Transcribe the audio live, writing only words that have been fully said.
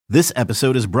This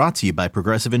episode is brought to you by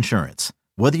Progressive Insurance.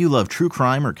 Whether you love true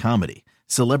crime or comedy,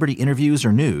 celebrity interviews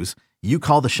or news, you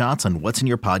call the shots on what's in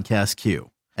your podcast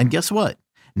queue. And guess what?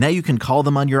 Now you can call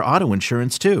them on your auto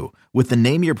insurance too with the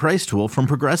Name Your Price tool from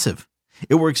Progressive.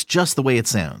 It works just the way it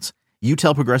sounds. You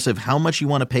tell Progressive how much you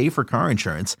want to pay for car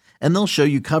insurance, and they'll show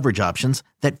you coverage options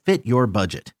that fit your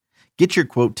budget. Get your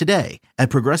quote today at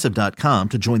Progressive.com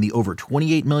to join the over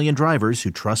 28 million drivers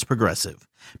who trust Progressive.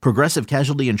 Progressive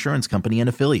Casualty Insurance Company and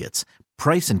Affiliates.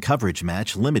 Price and coverage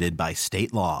match limited by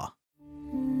state law.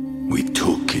 We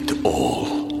took it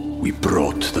all. We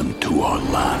brought them to our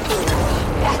land.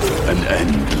 An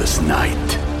endless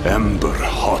night, ember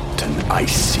hot and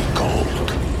icy cold.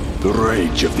 The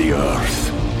rage of the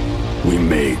earth. We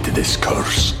made this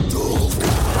curse.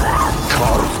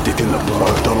 Carved it in the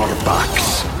blood on our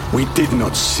backs. We did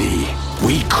not see.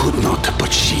 We could not,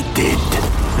 but she did.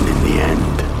 And in the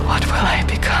end... What will I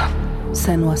become?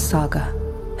 Senua's Saga.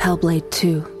 Hellblade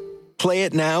 2. Play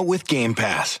it now with Game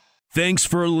Pass. Thanks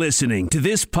for listening to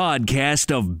this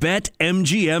podcast of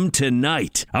BetMGM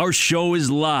Tonight. Our show is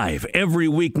live every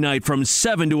weeknight from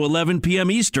 7 to 11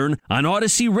 p.m. Eastern on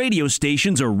Odyssey radio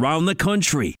stations around the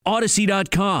country,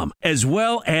 Odyssey.com, as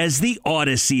well as the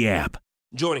Odyssey app.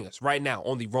 Joining us right now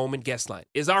on the Roman guest line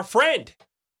is our friend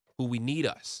who we need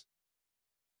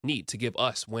to give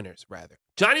us winners, rather.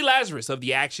 Johnny Lazarus of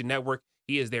the Action Network.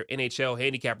 He is their NHL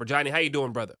handicapper. Johnny, how you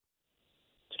doing, brother?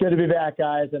 It's good to be back,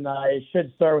 guys, and I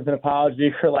should start with an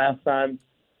apology for last time.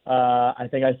 I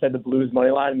think I said the Blues money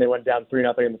line, and they went down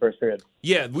 3-0 in the first period.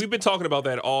 Yeah, we've been talking about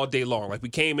that all day long. Like, we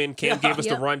came in, Cam gave us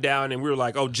the rundown, and we were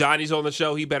like, oh, Johnny's on the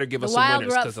show. He better give us some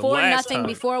winners. The Wild were up 4-0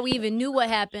 before we even knew what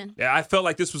happened. Yeah, I felt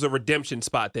like this was a redemption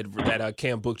spot that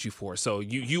Cam booked you for. So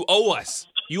you owe us.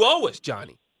 You owe us,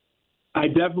 Johnny. I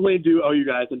definitely do owe you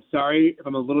guys. I'm sorry if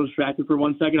I'm a little distracted for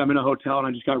 1 second. I'm in a hotel, and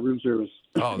I just got room service.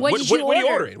 Oh, what are you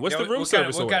ordering? What's the room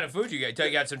service What kind of food you got? You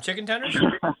got some chicken tenders?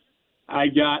 I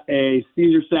got a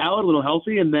Caesar salad, a little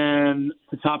healthy, and then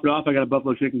to top it off, I got a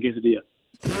buffalo chicken quesadilla.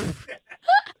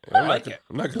 I like it.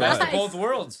 I'm not Best gonna of both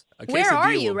worlds. Where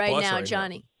are you right now,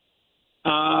 Johnny?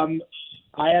 I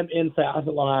am in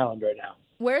Syosset, Long Island right now.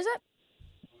 Where is it?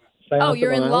 Syosset,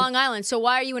 You're in Long Island. So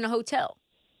why are you in a hotel?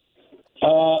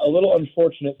 A little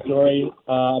unfortunate story.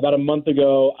 About a month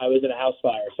ago, I was in a house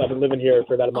fire, so I've been living here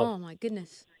for about a month. Oh, my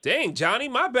goodness. Dang, Johnny,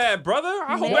 my bad, brother.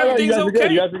 I hope Yeah, everything's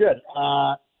okay. You guys are good.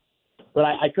 But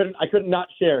I couldn't not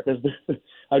share because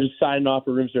I was just signing off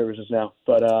for room services now.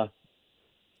 But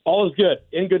all is good.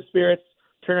 In good spirits.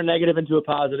 Turn a negative into a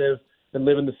positive. Been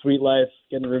living the sweet life.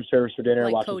 Getting room service for dinner.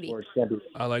 Like watching Cody. sports.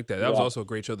 I like that. That was also a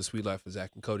great show, The Sweet Life of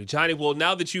Zach and Cody. Johnny, well,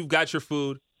 now that you've got your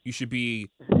food, you should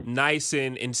be nice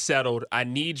and settled. I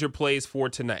need your plays for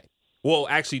tonight. Well,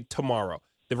 actually, tomorrow.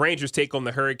 The Rangers take on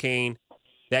the Hurricane.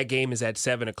 That game is at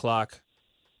 7 o'clock.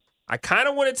 I kind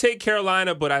of want to take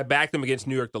Carolina, but I backed them against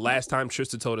New York the last time.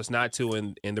 Trista told us not to,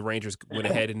 and the Rangers went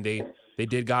ahead and they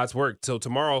did God's work. So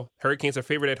tomorrow, Hurricanes are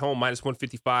favored at home, minus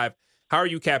 155. How are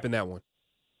you capping that one?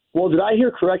 Well, did I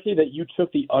hear correctly that you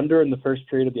took the under in the first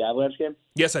period of the Avalanche game?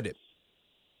 Yes, I did.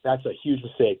 That's a huge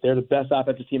mistake. They're the best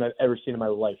offensive team I've ever seen in my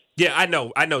life. Yeah, I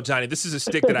know, Johnny. This is a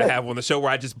stick that I have on the show where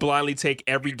I just blindly take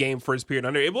every game first period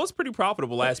under. It was pretty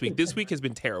profitable last week. This week has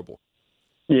been terrible.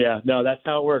 Yeah, no, that's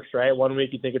how it works, right? 1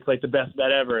 week you think it's like the best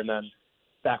bet ever, and then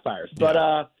backfires. Yeah. But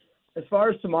as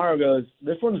far as tomorrow goes,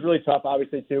 this one's really tough,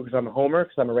 obviously, too, because I'm a homer,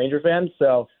 because I'm a Ranger fan.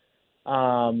 So,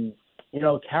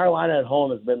 Carolina at home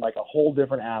has been like a whole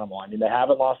different animal. I mean, they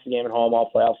haven't lost a game at home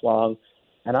all playoffs long.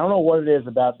 And I don't know what it is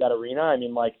about that arena. I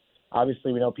mean, like,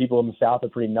 obviously we know people in the South are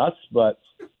pretty nuts, but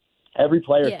every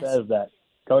player says that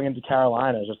going into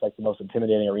Carolina is just like the most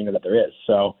intimidating arena that there is.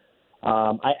 So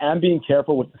I am being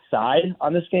careful with the side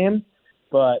on this game,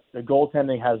 but the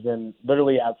goaltending has been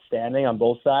literally outstanding on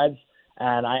both sides.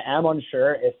 And I am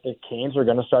unsure if the Canes are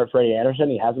going to start Freddie Anderson.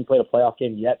 He hasn't played a playoff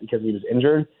game yet because he was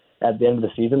injured at the end of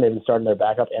the season. They've been starting their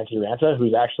backup, Antti Raanta,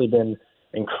 who's actually been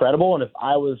incredible. And if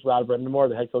I was Rod Brind'Amour,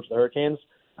 the head coach of the Hurricanes,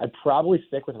 I'd probably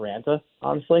stick with Raanta,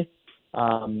 honestly.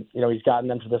 He's gotten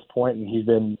them to this point, and he's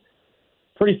been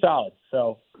pretty solid.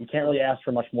 So you can't really ask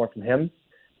for much more from him.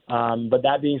 But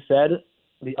that being said,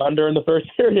 the under in the first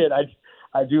period,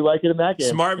 I do like it in that game.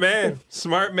 Smart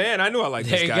man. I knew I like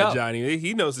this guy, go. Johnny.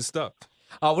 He knows his stuff.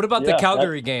 What about the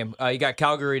Calgary game? You got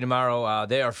Calgary tomorrow.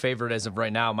 They are favored as of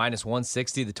right now, minus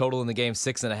 160. The total in the game,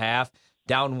 6.5.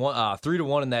 Down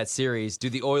 3-1 in that series. Do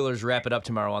the Oilers wrap it up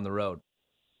tomorrow on the road?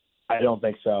 I don't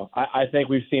think so. I think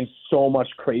we've seen so much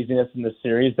craziness in this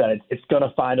series that it's going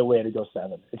to find a way to go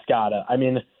 7. It's got to. I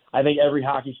mean, I think every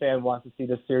hockey fan wants to see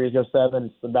this series go 7.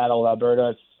 It's the Battle of Alberta.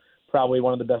 It's probably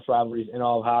one of the best rivalries in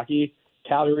all of hockey.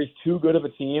 Calgary's too good of a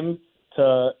team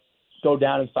to go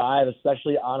down in 5,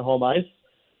 especially on home ice.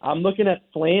 I'm looking at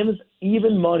Flames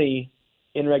even money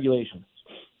in regulation.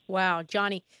 Wow,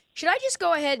 Johnny. Should I just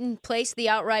go ahead and place the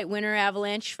outright winner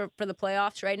Avalanche for the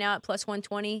playoffs right now at plus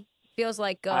 120? Feels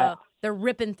like they're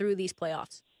ripping through these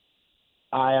playoffs.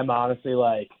 I am honestly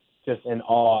just in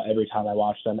awe every time I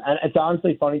watch them. And it's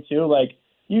honestly funny too.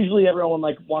 Usually everyone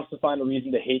wants to find a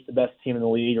reason to hate the best team in the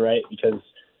league, right? Because,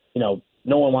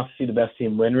 no one wants to see the best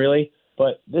team win really.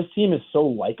 But this team is so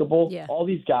likable. Yeah. All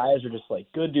these guys are just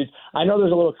good dudes. I know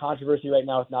there's a little controversy right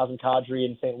now with Nazem Kadri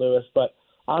in St. Louis, but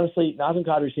honestly, Nazem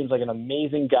Kadri seems like an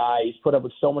amazing guy. He's put up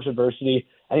with so much adversity,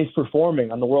 and he's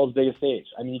performing on the world's biggest stage.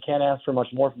 I mean, you can't ask for much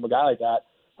more from a guy like that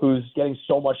who's getting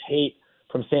so much hate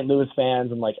from St. Louis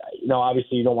fans. And,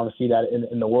 obviously you don't want to see that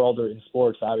in the world or in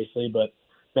sports, obviously. But,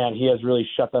 man, he has really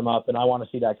shut them up, and I want to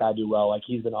see that guy do well.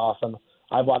 He's been awesome.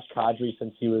 I've watched Kadri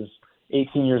since he was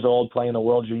 18 years old playing in the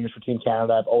World Juniors for Team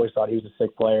Canada. I've always thought he was a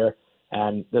sick player.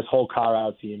 And this whole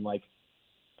Colorado team,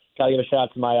 got to give a shout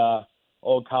out to my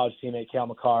old college teammate, Cale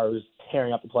Makar, who's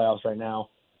tearing up the playoffs right now.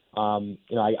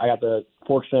 I got the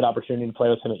fortunate opportunity to play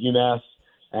with him at UMass.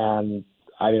 And,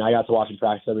 I got to watch him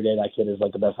practice every day. That kid is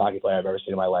the best hockey player I've ever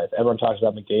seen in my life. Everyone talks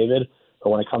about McDavid, but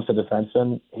when it comes to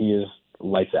defensemen, he is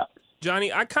lights out.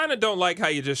 Johnny, I kind of don't like how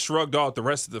you just shrugged off the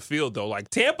rest of the field, though.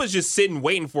 Tampa's just sitting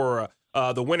waiting for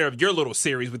the winner of your little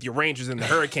series with your Rangers and the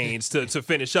Hurricanes to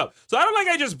finish up. So I don't like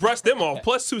I just brushed them off.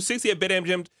 Plus 260 at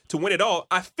BetMGM to win it all.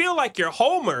 I feel like your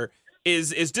homer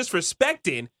is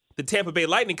disrespecting the Tampa Bay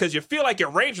Lightning because you feel like your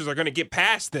Rangers are going to get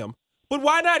past them. But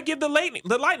why not give the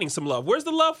Lightning some love? Where's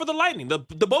the love for the Lightning? The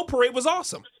boat parade was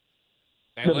awesome.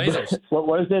 And Blazers.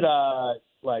 What is it?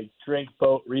 Drink,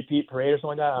 boat, repeat parade or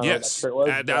something like that? Yes.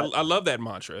 I love that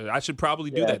mantra. I should probably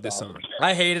do that this summer.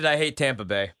 I hate it. I hate Tampa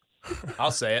Bay.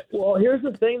 I'll say it. Well, here's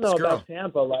the thing, though, about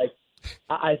Tampa.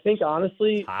 I think,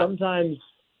 honestly, sometimes,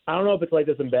 I don't know if it's like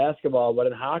this in basketball, but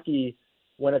in hockey,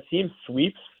 when a team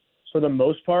sweeps, for the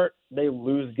most part, they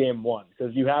lose game one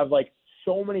because you have,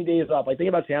 so many days off. Think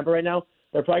about Tampa right now.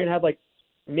 They're probably going to have,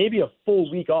 maybe a full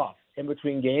week off in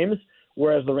between games,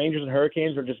 whereas the Rangers and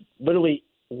Hurricanes are just literally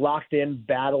locked in,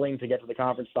 battling to get to the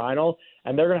conference final,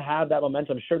 and they're going to have that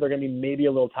momentum. Sure, they're going to be maybe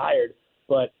a little tired,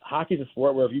 but hockey's a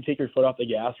sport where if you take your foot off the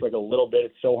gas for a little bit,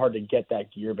 it's so hard to get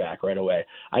that gear back right away.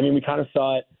 We kind of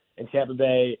saw it in Tampa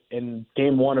Bay in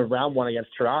game one of round one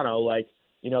against Toronto.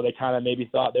 They kind of maybe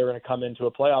thought they were going to come into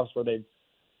a playoffs where they,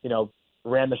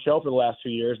 ran the show for the last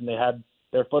 2 years, and they had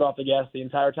their foot off the gas the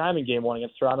entire time in game one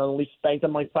against Toronto and at least spanked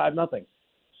them 5-0.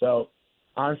 So,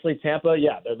 honestly, Tampa,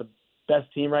 yeah, they're the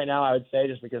best team right now, I would say,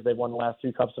 just because they've won the last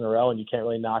 2 cups in a row, and you can't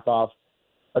really knock off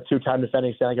a 2-time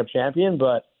defending Stanley Cup champion.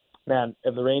 But, man,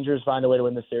 if the Rangers find a way to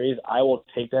win the series, I will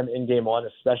take them in game one,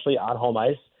 especially on home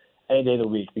ice, any day of the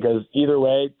week. Because either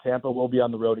way, Tampa will be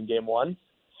on the road in game one.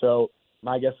 So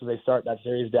my guess is they start that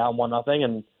series down 1-0,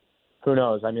 and who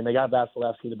knows? They got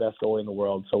Vasilevsky, the best goalie in the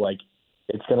world, so,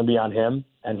 it's going to be on him,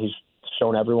 and he's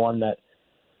shown everyone that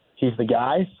he's the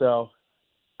guy. So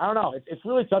I don't know. It's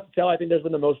really tough to tell. I think there's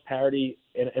been the most parity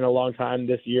in a long time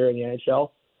this year in the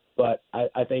NHL, but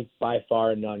I think by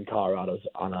far none Colorado's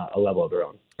on a level of their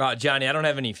own. Johnny, I don't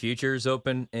have any futures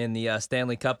open in the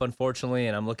Stanley Cup, unfortunately,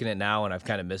 and I'm looking at now, and I've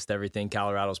kind of missed everything.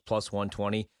 Colorado's plus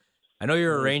 120. I know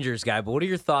you're a Rangers guy, but what are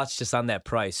your thoughts just on that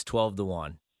price,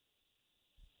 12-1?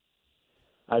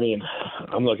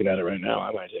 I'm looking at it right now.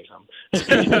 I might take some.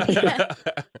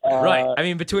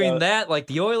 Right. Between that,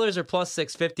 the Oilers are plus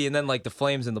 650, and then the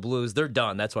Flames and the Blues, they're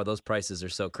done. That's why those prices are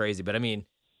so crazy. But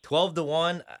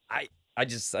 12-1,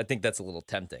 I think that's a little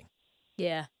tempting.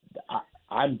 Yeah.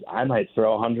 I might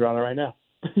throw 100 on it right now.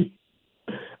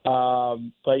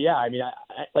 But yeah,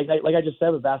 like I just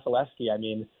said with Vasilevsky,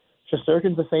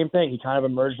 Shesterkin's the same thing. He kind of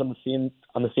emerged on the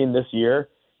scene this year.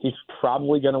 He's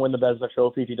probably going to win the Vezina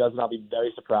Trophy. If he doesn't, I'll be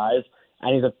very surprised.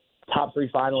 And he's a top 3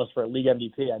 finalist for a league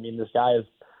MVP. This guy has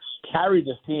carried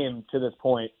this team to this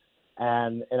point.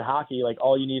 And in hockey,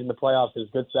 all you need in the playoffs is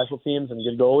good special teams and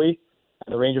good goalie.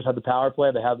 And the Rangers have the power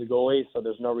play. They have the goalie, so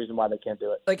there's no reason why they can't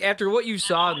do it. After what you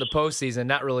saw in the postseason,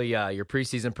 not really your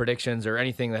preseason predictions or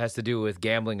anything that has to do with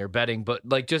gambling or betting, but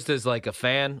just as a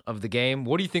fan of the game,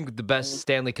 what do you think the best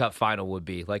Stanley Cup final would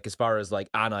be? As far as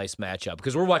on ice matchup,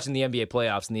 because we're watching the NBA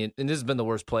playoffs, and this has been the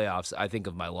worst playoffs I think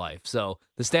of my life. So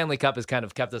the Stanley Cup has kind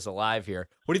of kept us alive here.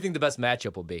 What do you think the best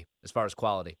matchup will be as far as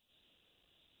quality?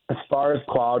 As far as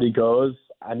quality goes,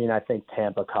 I think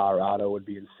Tampa, Colorado would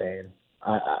be insane.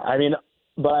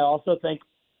 But I also think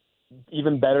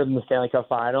even better than the Stanley Cup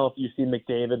final, if you see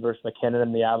McDavid versus McKinnon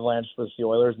and the Avalanche versus the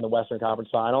Oilers in the Western Conference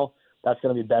final, that's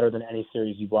going to be better than any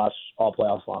series you've watched all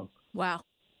playoffs long. Wow.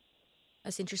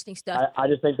 That's interesting stuff. I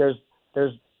just think there's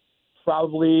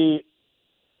probably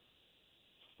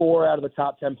 4 out of the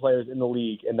top 10 players in the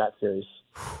league in that series.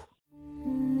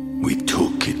 We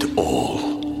took it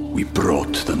all. We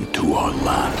brought them to our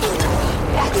land.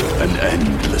 An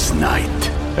endless night,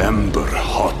 ember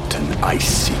hot and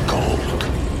icy cold.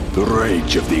 The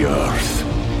rage of the earth.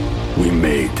 We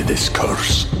made this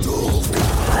curse.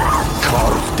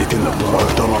 Carved it in the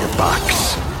blood on our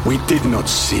backs. We did not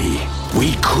see.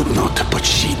 We could not, but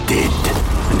she did.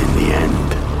 And in the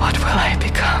end, What will I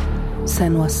become?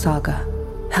 Senua's Saga.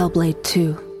 Hellblade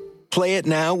 2. Play it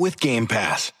now with Game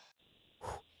Pass.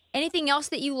 Anything else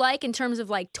that you like in terms of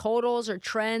like totals or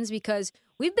trends? Because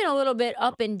we've been a little bit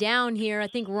up and down here. I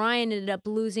think Ryan ended up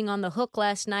losing on the hook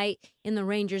last night in the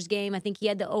Rangers game. I think he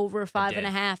had the over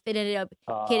 5.5. It ended up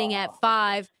hitting at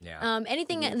 5. Yeah.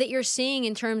 Anything that you're seeing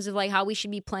in terms of like how we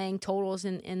should be playing totals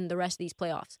in the rest of these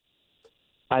playoffs?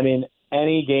 I mean,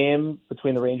 any game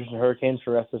between the Rangers and Hurricanes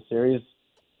for the rest of the series,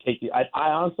 I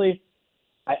honestly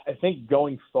think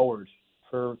going forward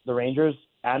for the Rangers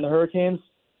and the Hurricanes,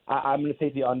 I'm going to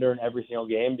take the under in every single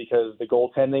game because the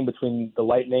goaltending between the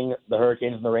Lightning, the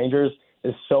Hurricanes, and the Rangers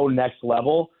is so next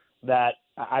level that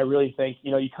I really think,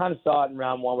 you kind of saw it in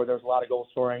round 1 where there was a lot of goal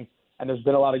scoring, and there's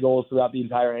been a lot of goals throughout the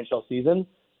entire NHL season.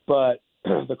 But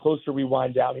the closer we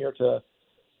wind down here to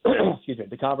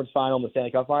the conference final and the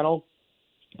Stanley Cup final,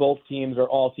 all teams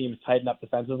tighten up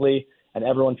defensively, and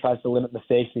everyone tries to limit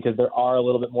mistakes because there are a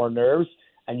little bit more nerves.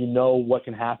 And you know what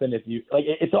can happen if you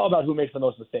it's all about who makes the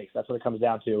most mistakes. That's what it comes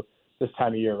down to this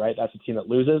time of year, right? That's the team that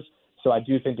loses. So I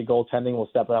do think the goaltending will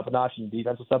step it up a notch and the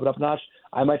defense will step it up a notch.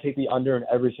 I might take the under in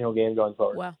every single game going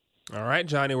forward. Wow. All right,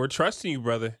 Johnny, we're trusting you,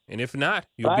 brother. And if not,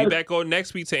 you'll be back on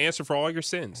next week to answer for all your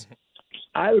sins.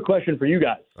 I have a question for you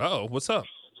guys. Uh-oh, what's up?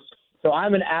 So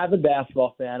I'm an avid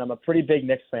basketball fan. I'm a pretty big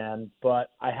Knicks fan,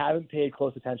 but I haven't paid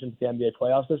close attention to the NBA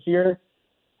playoffs this year.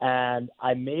 And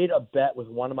I made a bet with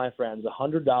one of my friends,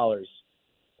 $100,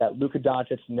 that Luka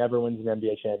Doncic never wins an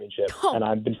NBA championship. Oh. And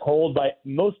I've been told by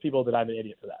most people that I'm an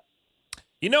idiot for that.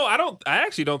 I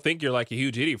actually don't think you're like a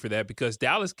huge idiot for that because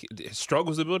Dallas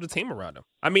struggles to build a team around him.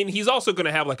 I mean, he's also going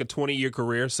to have like a 20-year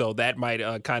career, so that might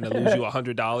kind of lose you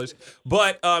 $100.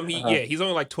 But he's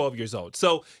only like 12 years old.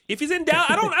 So if he's in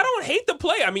Dallas, I don't hate the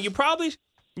play. I mean, you probably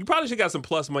should have got some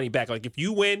plus money back. Like if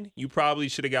you win, you probably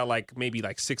should have got maybe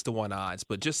 6-1 odds.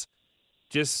 But just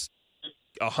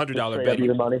 $100 bet.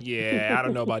 Even money. Yeah, I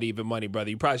don't know about even money, brother.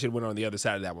 You probably should have went on the other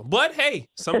side of that one. But hey,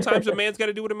 sometimes a man's got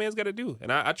to do what a man's got to do,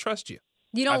 and I trust you.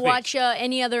 You don't watch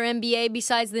any other NBA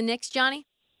besides the Knicks, Johnny?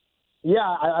 Yeah,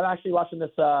 I'm actually watching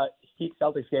this Heat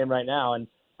Celtics game right now, and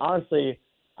honestly.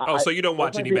 So you don't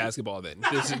watch any basketball then?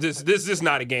 This is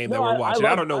not a game that we're watching.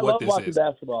 I don't know what this is.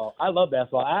 Basketball. I love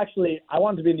basketball. I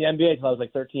wanted to be in the NBA until I was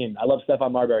like 13. I love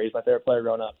Stephon Marbury. He's my favorite player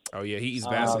growing up. Oh yeah, he eats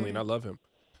Vaseline. I love him.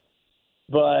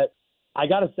 But I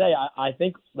got to say, I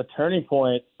think the turning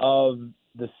point of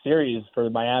the series for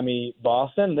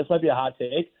Miami-Boston, this might be a hot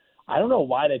take. I don't know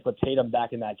why they put Tatum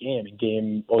back in that game. In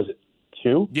game, what was it,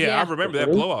 2? Yeah, I remember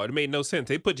that blowout. It made no sense.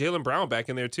 They put Jaylen Brown back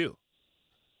in there too.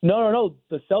 No.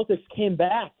 The Celtics came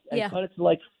back and cut it to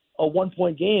like a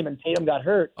 1-point game, and Tatum got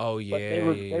hurt. Oh yeah,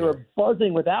 but they were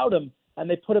buzzing without him, and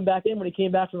they put him back in when he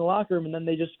came back from the locker room, and then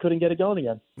they just couldn't get it going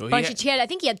again. Well, I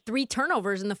think he had 3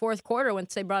 turnovers in the fourth quarter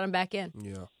once they brought him back in.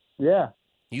 Yeah.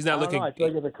 He's not looking. I feel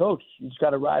like as a coach, you just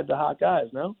got to ride the hot guys,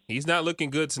 no? He's not looking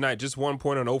good tonight. Just 1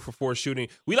 point on 0 for 4 shooting.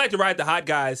 We like to ride the hot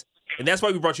guys, and that's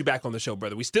why we brought you back on the show,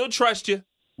 brother. We still trust you.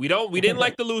 We didn't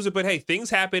like the loser, but hey, things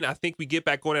happen. I think we get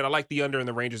back on it. I like the under in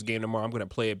the Rangers game tomorrow. I'm going to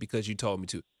play it because you told me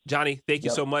to. Johnny, thank you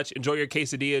so much. Enjoy your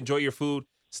quesadilla. Enjoy your food.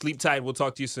 Sleep tight. We'll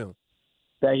talk to you soon.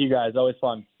 Thank you, guys. Always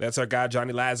fun. That's our guy,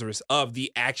 Johnny Lazarus of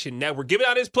the Action Network. Giving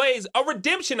out his plays, a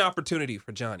redemption opportunity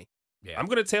for Johnny. Yeah. I'm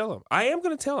going to tell him. I am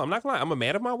going to tell him. I'm not going to lie. I'm a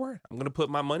man of my word. I'm going to put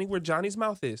my money where Johnny's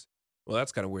mouth is. Well,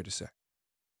 that's kind of weird to say.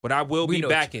 But I will be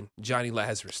backing Johnny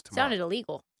Lazarus tomorrow. Sounded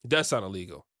illegal. It does sound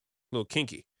illegal. A little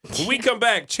kinky. When we come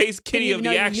back, Chase Kitty of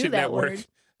the Action Network.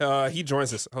 He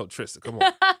joins us. Oh, Trista, come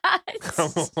on.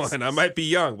 Come on. I might be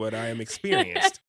young, but I am experienced.